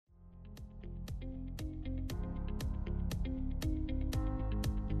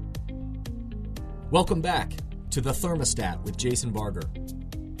Welcome back to The Thermostat with Jason Barger.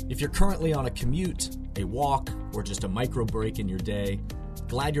 If you're currently on a commute, a walk, or just a micro break in your day,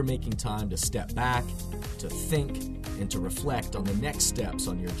 glad you're making time to step back, to think, and to reflect on the next steps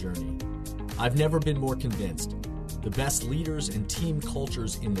on your journey. I've never been more convinced. The best leaders and team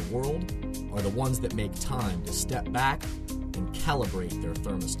cultures in the world are the ones that make time to step back and calibrate their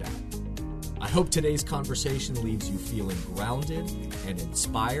thermostat. I hope today's conversation leaves you feeling grounded and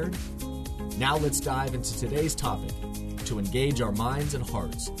inspired. Now let's dive into today's topic to engage our minds and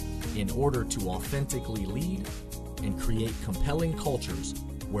hearts in order to authentically lead and create compelling cultures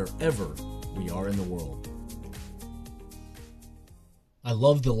wherever we are in the world. I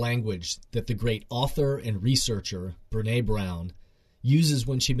love the language that the great author and researcher Brené Brown uses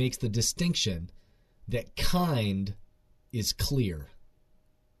when she makes the distinction that kind is clear.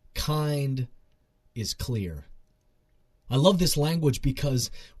 Kind is clear. I love this language because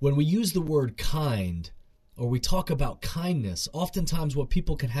when we use the word kind or we talk about kindness, oftentimes what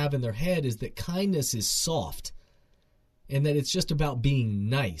people can have in their head is that kindness is soft and that it's just about being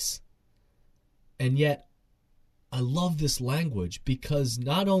nice. And yet, I love this language because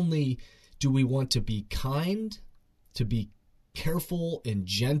not only do we want to be kind, to be careful and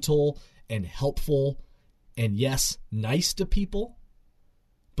gentle and helpful and yes, nice to people,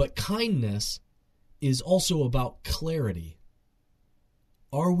 but kindness is also about clarity.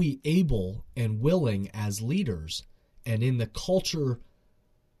 Are we able and willing as leaders and in the culture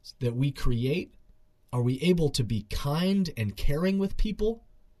that we create, are we able to be kind and caring with people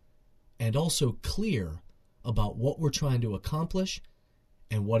and also clear about what we're trying to accomplish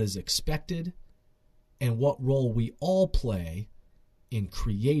and what is expected and what role we all play in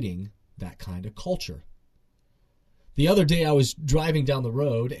creating that kind of culture? The other day I was driving down the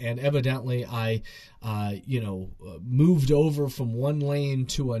road and evidently I, moved over from one lane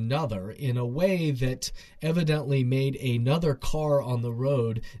to another in a way that evidently made another car on the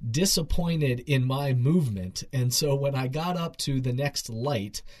road disappointed in my movement. And so when I got up to the next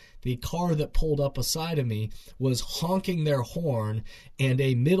light, the car that pulled up beside of me was honking their horn and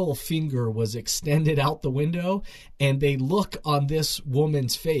a middle finger was extended out the window, and the look on this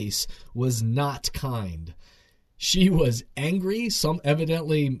woman's face was not kind. She was angry,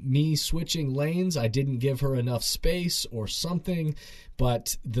 evidently me switching lanes. I didn't give her enough space or something,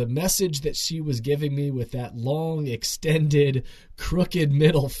 but the message that she was giving me with that long, extended, crooked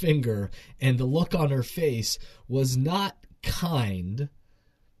middle finger and the look on her face was not kind.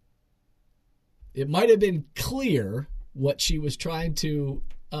 It might have been clear what she was trying to,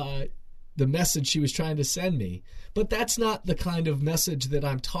 the message she was trying to send me. But that's not the kind of message that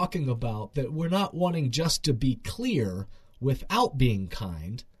I'm talking about, that we're not wanting just to be clear without being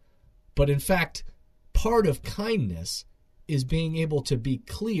kind. But in fact, part of kindness is being able to be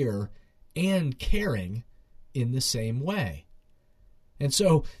clear and caring in the same way. And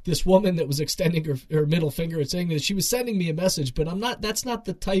so this woman that was extending her middle finger and saying that she was sending me a message, but that's not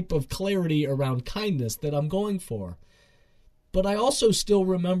the type of clarity around kindness that I'm going for. But I also still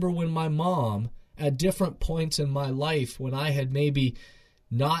remember when my mom, at different points in my life, when I had maybe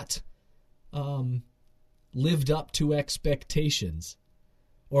not lived up to expectations,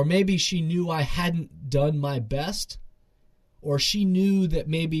 or maybe she knew I hadn't done my best, or she knew that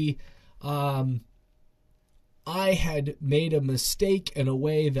maybe I had made a mistake in a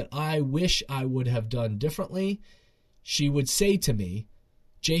way that I wish I would have done differently, she would say to me,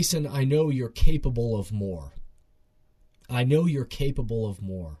 "Jason, I know you're capable of more. I know you're capable of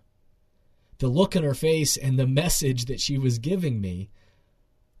more." The look in her face and the message that she was giving me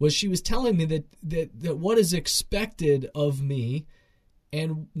was she was telling me that what is expected of me,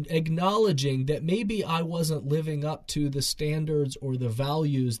 and acknowledging that maybe I wasn't living up to the standards or the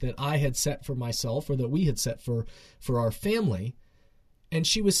values that I had set for myself or that we had set for our family. And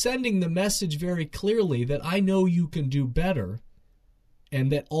she was sending the message very clearly that I know you can do better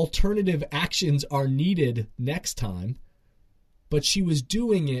and that alternative actions are needed next time. But she was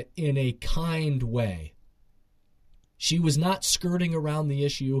doing it in a kind way. She was not skirting around the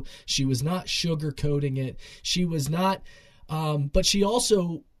issue. She was not sugarcoating it. She was not, but she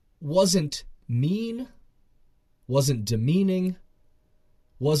also wasn't mean, wasn't demeaning,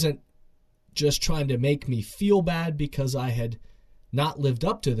 wasn't just trying to make me feel bad because I had not lived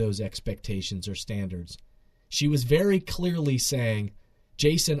up to those expectations or standards. She was very clearly saying,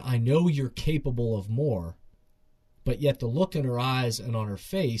 "Jason, I know you're capable of more." But yet the look in her eyes and on her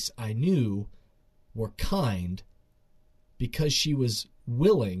face, I knew, were kind because she was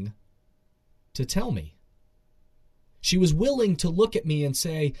willing to tell me. She was willing to look at me and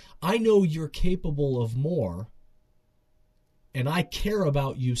say, "I know you're capable of more, and I care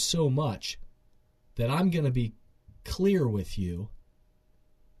about you so much that I'm going to be clear with you,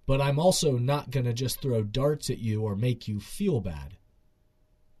 but I'm also not going to just throw darts at you or make you feel bad.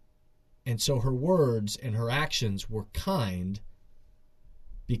 And so her words and her actions were kind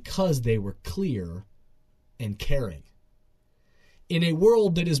because they were clear and caring. In a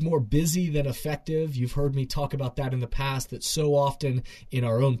world that is more busy than effective, you've heard me talk about that in the past, that so often in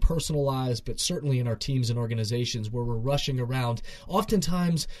our own personal lives, but certainly in our teams and organizations where we're rushing around,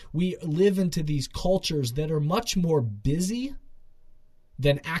 oftentimes we live into these cultures that are much more busy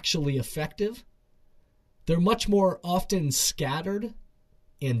than actually effective. They're much more often scattered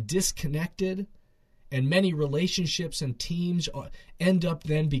and disconnected, and many relationships and teams end up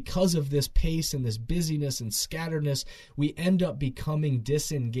then, because of this pace and this busyness and scatteredness, we end up becoming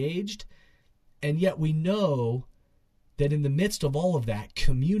disengaged. And yet we know that in the midst of all of that,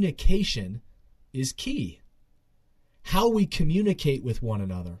 communication is key. How we communicate with one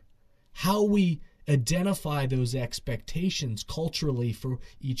another, how we identify those expectations culturally for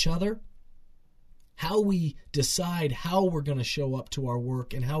each other, how we decide how we're going to show up to our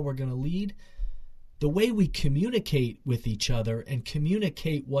work and how we're going to lead. The way we communicate with each other and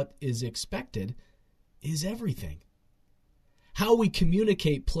communicate what is expected is everything. How we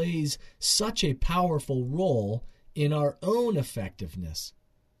communicate plays such a powerful role in our own effectiveness,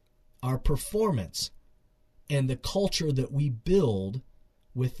 our performance, and the culture that we build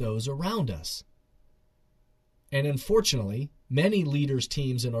with those around us. And unfortunately, many leaders,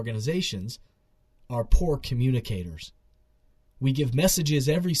 teams, and organizations are poor communicators. We give messages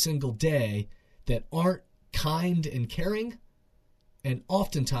every single day that aren't kind and caring, and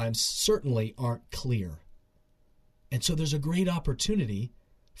oftentimes certainly aren't clear. And so there's a great opportunity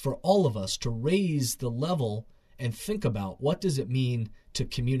for all of us to raise the level and think about, what does it mean to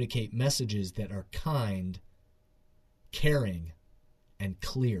communicate messages that are kind, caring, and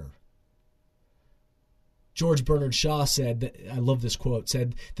clear. George Bernard Shaw said, I love this quote,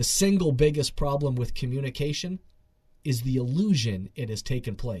 said, "The single biggest problem with communication is the illusion it has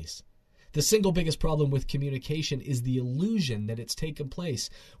taken place." The single biggest problem with communication is the illusion that it's taken place.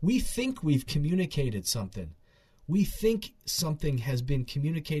 We think we've communicated something. We think something has been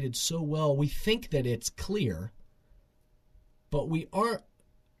communicated so well. We think that it's clear, but we aren't.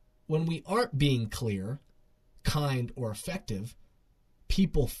 When we aren't being clear, kind, or effective,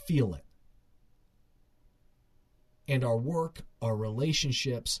 people feel it. And our work, our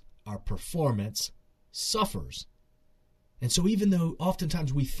relationships, our performance suffers. And so even though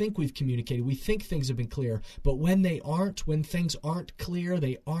oftentimes we think we've communicated, we think things have been clear, but when they aren't, when things aren't clear,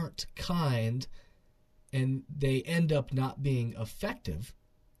 they aren't kind, and they end up not being effective,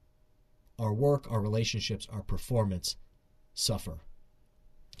 our work, our relationships, our performance suffer.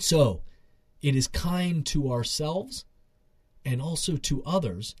 So it is kind to ourselves and also to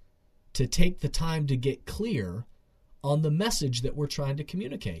others to take the time to get clear on the message that we're trying to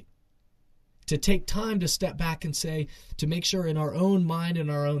communicate. To take time to step back and say, to make sure in our own mind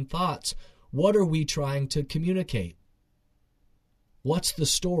and our own thoughts, what are we trying to communicate? What's the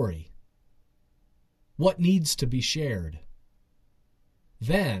story? What needs to be shared?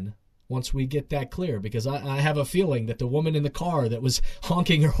 Then, once we get that clear, because I have a feeling that the woman in the car that was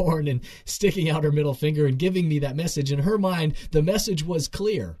honking her horn and sticking out her middle finger and giving me that message, in her mind, the message was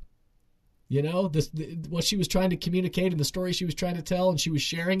clear. You know, what she was trying to communicate and the story she was trying to tell, and she was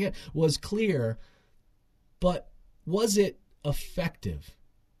sharing it, was clear. But was it effective?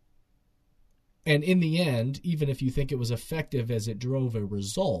 And in the end, even if you think it was effective as it drove a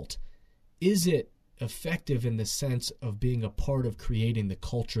result, is it effective in the sense of being a part of creating the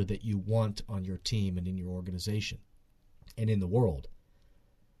culture that you want on your team and in your organization and in the world?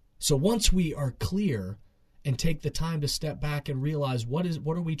 So once we are clear and take the time to step back and realize what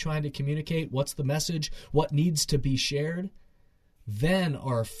are we trying to communicate, what's the message, what needs to be shared, then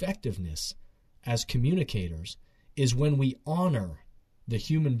our effectiveness as communicators is when we honor the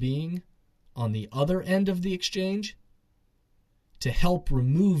human being on the other end of the exchange to help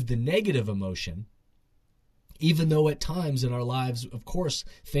remove the negative emotion, even though at times in our lives, of course,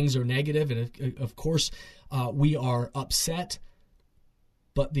 things are negative and of course we are upset.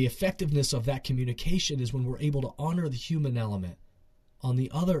 But the effectiveness of that communication is when we're able to honor the human element on the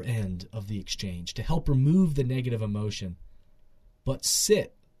other end of the exchange to help remove the negative emotion, but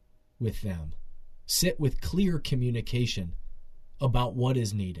sit with them. Sit with clear communication about what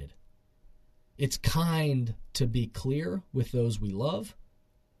is needed. It's kind to be clear with those we love,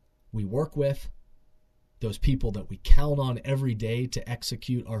 we work with, those people that we count on every day to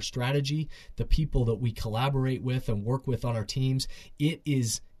execute our strategy, the people that we collaborate with and work with on our teams. It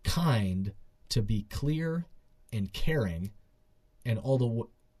is kind to be clear and caring, and all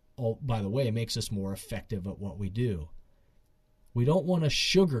by the way, makes us more effective at what we do. We don't want to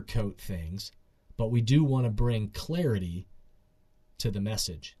sugarcoat things, but we do want to bring clarity to the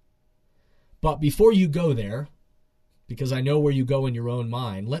message. But before you go there, because I know where you go in your own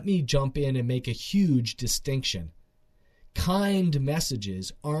mind, let me jump in and make a huge distinction. Kind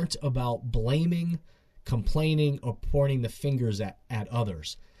messages aren't about blaming, complaining, or pointing the fingers at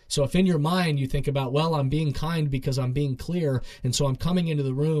others. So if in your mind you think about, well, I'm being kind because I'm being clear, and so I'm coming into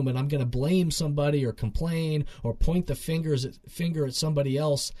the room and I'm going to blame somebody or complain or point the finger at somebody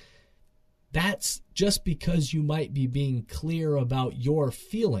else, that's just because you might be being clear about your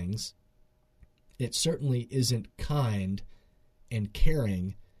feelings. It certainly isn't kind and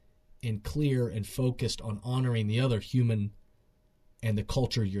caring and clear and focused on honoring the other human and the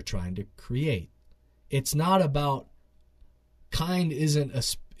culture you're trying to create. It's not about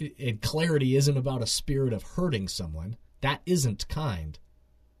and clarity isn't about a spirit of hurting someone. That isn't kind.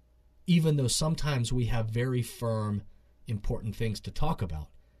 Even though sometimes we have very firm, important things to talk about.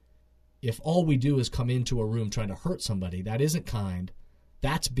 If all we do is come into a room trying to hurt somebody, that isn't kind.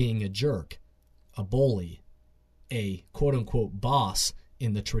 That's being a jerk, a bully, a quote-unquote boss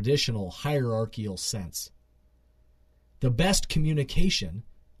in the traditional hierarchical sense. The best communication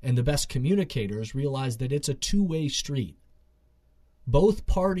and the best communicators realize that it's a two-way street. Both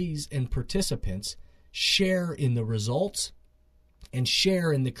parties and participants share in the results and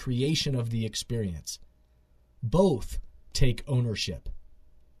share in the creation of the experience. Both take ownership.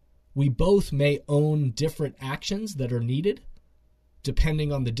 We both may own different actions that are needed,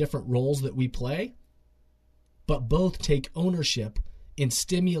 depending on the different roles that we play, but both take ownership in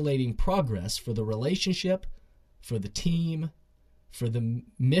stimulating progress for the relationship, for the team, for the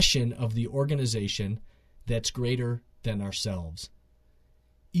mission of the organization that's greater than ourselves.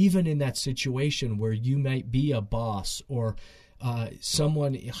 Even in that situation where you might be a boss or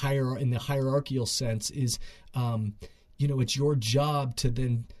someone higher in the hierarchical sense is, it's your job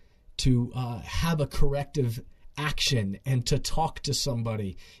to have a corrective action and to talk to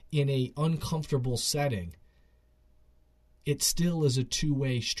somebody in a uncomfortable setting. It still is a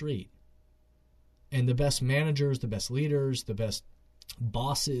two-way street. And the best managers, the best leaders, the best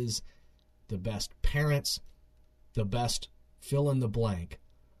bosses, the best parents, the best fill in the blank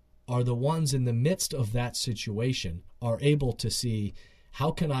are the ones in the midst of that situation are able to see,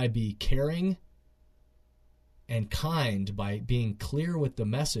 how can I be caring and kind by being clear with the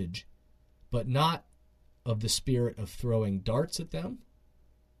message, but not of the spirit of throwing darts at them,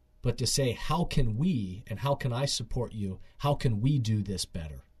 but to say, how can we and how can I support you? How can we do this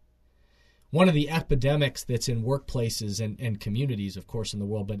better? One of the epidemics that's in workplaces and communities, of course, in the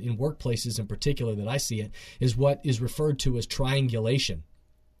world, but in workplaces in particular that I see it, is what is referred to as triangulation.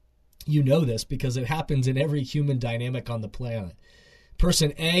 You know this because it happens in every human dynamic on the planet.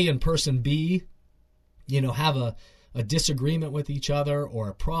 Person A and person B, have a disagreement with each other or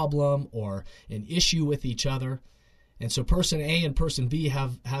a problem or an issue with each other. And so person A and person B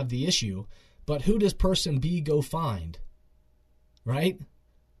have the issue, but who does person B go find? Right?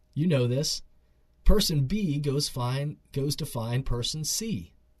 You know this. Person B goes to find person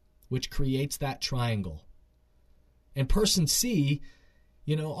C, which creates that triangle. And person C,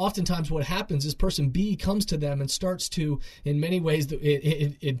 oftentimes what happens is person B comes to them and starts to, in many ways,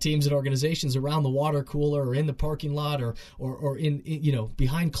 in teams and organizations around the water cooler or in the parking lot or in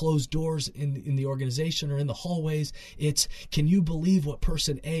behind closed doors in the organization or in the hallways, it's, can you believe what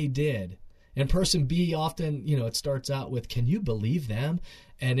person A did? And person B often, it starts out with, can you believe them?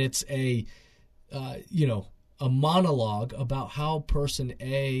 And it's a monologue about how person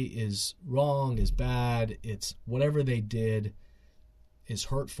A is wrong, is bad, it's whatever they did is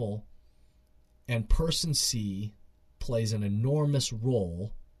hurtful, and person C plays an enormous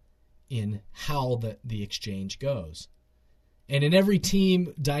role in how the exchange goes. And in every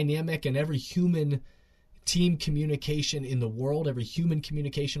team dynamic and every human team communication in the world, every human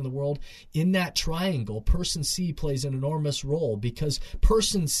communication in the world, in that triangle, person C plays an enormous role because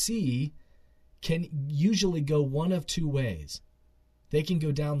person C can usually go one of two ways. They can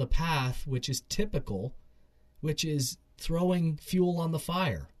go down the path, which is typical, which is throwing fuel on the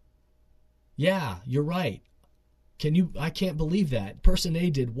fire. Yeah, you're right. I can't believe that. Person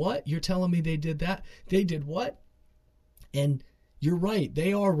A did what? You're telling me they did that? They did what? And you're right,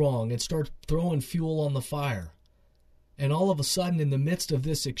 they are wrong, and start throwing fuel on the fire. And all of a sudden, in the midst of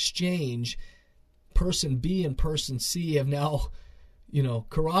this exchange, person B and person C have now,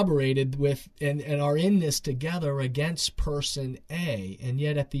 corroborated with and are in this together against person A. And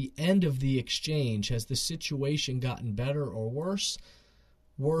yet at the end of the exchange, has the situation gotten better or worse?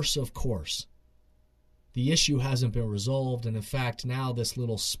 Worse, of course. the issue hasn't been resolved, and in fact now this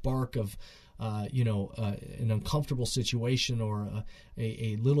little spark of an uncomfortable situation or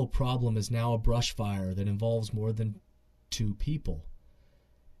a little problem is now a brush fire that involves more than two people.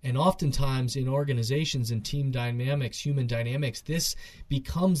 And oftentimes in organizations and team dynamics, human dynamics, this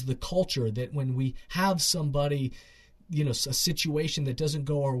becomes the culture that when we have somebody, a situation that doesn't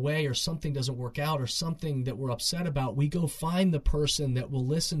go our way or something doesn't work out or something that we're upset about, we go find the person that will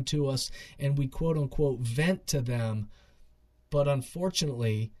listen to us and we quote unquote vent to them. But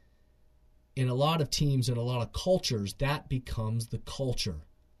unfortunately, in a lot of teams and a lot of cultures, that becomes the culture.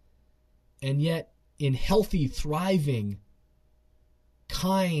 And yet, in healthy, thriving,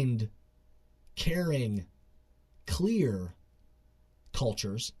 kind, caring, clear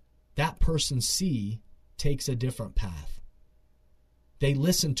cultures, that person C takes a different path. They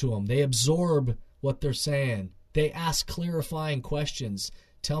listen to them. They absorb what they're saying. They ask clarifying questions.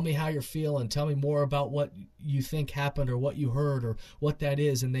 Tell me how you're feeling. Tell me more about what you think happened or what you heard or what that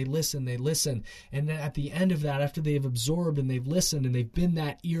is. And they listen. And then at the end of that, after they've absorbed and they've listened and they've been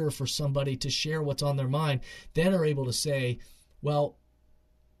that ear for somebody to share what's on their mind, then are able to say, well,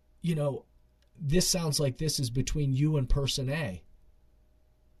 this sounds like this is between you and person A.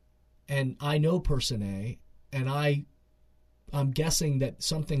 And I know person A, and I'm guessing that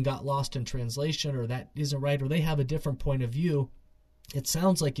something got lost in translation or that isn't right, or they have a different point of view. It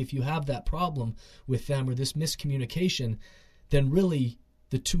sounds like if you have that problem with them or this miscommunication, then really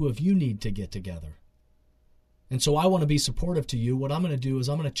the two of you need to get together. And so I want to be supportive to you. What I'm going to do is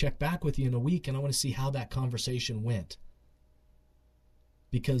I'm going to check back with you in a week and I want to see how that conversation went.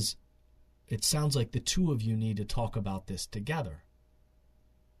 Because it sounds like the two of you need to talk about this together.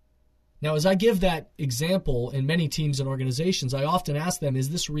 Now, as I give that example in many teams and organizations, I often ask them, is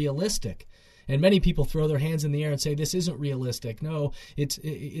this realistic? And many people throw their hands in the air and say, this isn't realistic. No,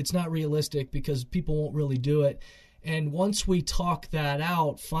 it's not realistic because people won't really do it. And once we talk that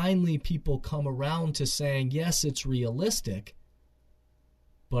out, finally people come around to saying, yes, it's realistic,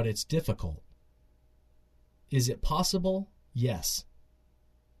 but it's difficult. Is it possible? Yes.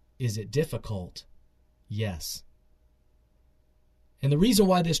 Is it difficult? Yes. And the reason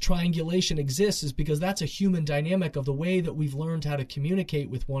why this triangulation exists is because that's a human dynamic of the way that we've learned how to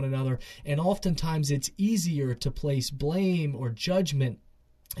communicate with one another. And oftentimes it's easier to place blame or judgment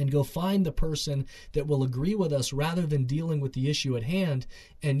and go find the person that will agree with us rather than dealing with the issue at hand.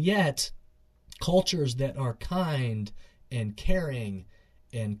 And yet, cultures that are kind and caring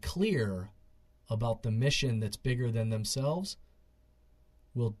and clear about the mission that's bigger than themselves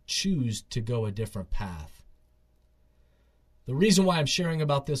will choose to go a different path. The reason why I'm sharing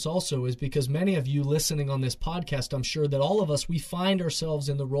about this also is because many of you listening on this podcast, I'm sure that all of us, we find ourselves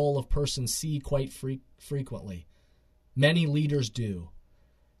in the role of person C quite frequently. Many leaders do.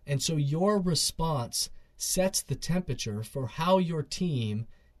 And so your response sets the temperature for how your team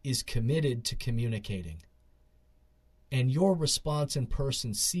is committed to communicating. And your response in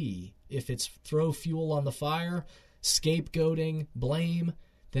person C, if it's throw fuel on the fire, scapegoating, blame,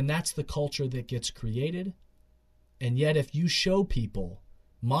 then that's the culture that gets created. And yet if you show people,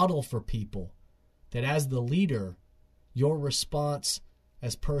 model for people, that as the leader, your response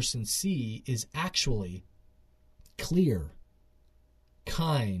as person C is actually clear,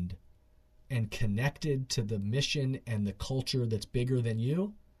 kind, and connected to the mission and the culture that's bigger than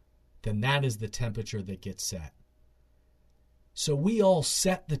you, then that is the temperature that gets set. So we all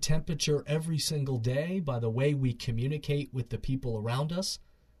set the temperature every single day by the way we communicate with the people around us.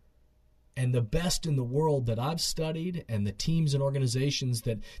 And the best in the world that I've studied and the teams and organizations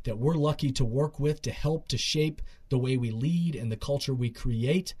that we're lucky to work with to help to shape the way we lead and the culture we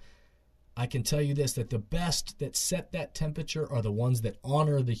create, I can tell you this, that the best that set that temperature are the ones that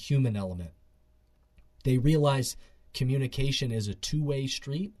honor the human element. They realize communication is a two-way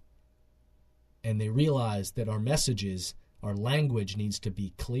street, and they realize that our messages, our language needs to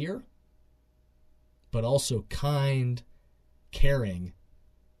be clear, but also kind, caring,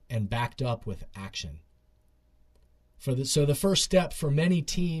 and backed up with action. So the first step for many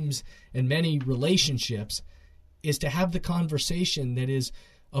teams and many relationships is to have the conversation that is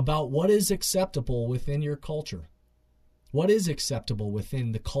about what is acceptable within your culture. What is acceptable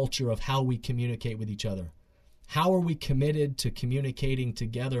within the culture of how we communicate with each other? How are we committed to communicating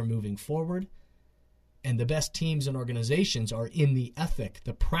together moving forward? And the best teams and organizations are in the ethic,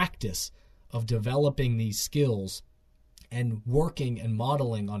 the practice of developing these skills and working and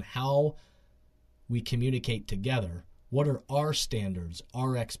modeling on how we communicate together. What are our standards,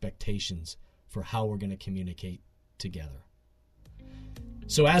 our expectations for how we're going to communicate together?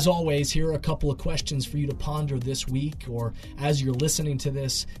 So as always, here are a couple of questions for you to ponder this week, or as you're listening to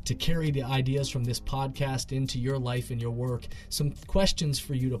this, to carry the ideas from this podcast into your life and your work. Some questions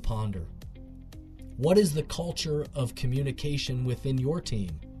for you to ponder. What is the culture of communication within your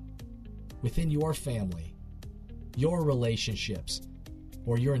team, within your family, your relationships,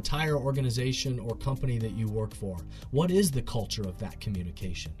 or your entire organization or company that you work for? What is the culture of that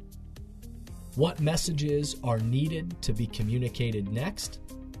communication? What messages are needed to be communicated next?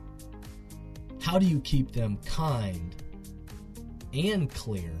 How do you keep them kind and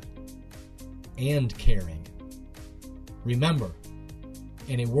clear and caring? Remember,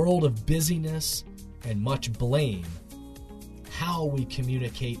 in a world of busyness and much blame, how we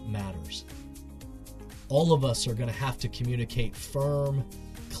communicate matters. All of us are going to have to communicate firm,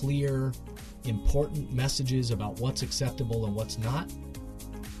 clear, important messages about what's acceptable and what's not.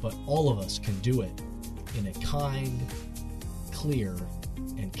 But all of us can do it in a kind, clear,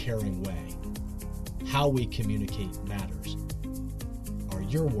 and caring way. How we communicate matters. Are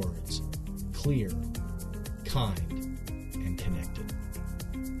your words clear, kind, and connected?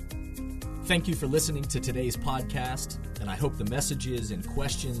 Thank you for listening to today's podcast, and I hope the messages and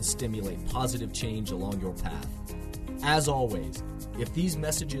questions stimulate positive change along your path. As always, if these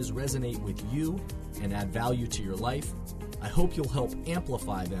messages resonate with you and add value to your life, I hope you'll help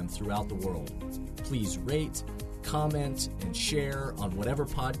amplify them throughout the world. Please rate, comment, and share on whatever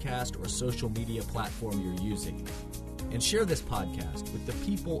podcast or social media platform you're using. And share this podcast with the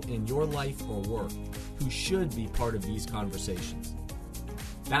people in your life or work who should be part of these conversations.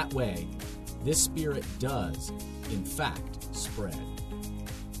 That way, this spirit does, in fact, spread.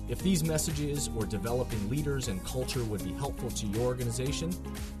 If these messages or developing leaders and culture would be helpful to your organization,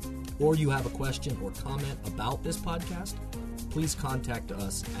 or you have a question or comment about this podcast, please contact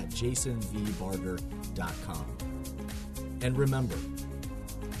us at jasonvbarger.com. And remember,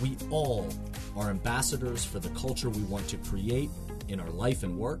 we all are ambassadors for the culture we want to create in our life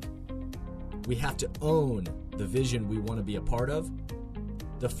and work. We have to own the vision we want to be a part of.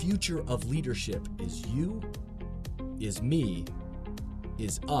 The future of leadership is you, is me,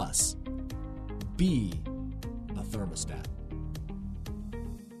 is us. Be a thermostat.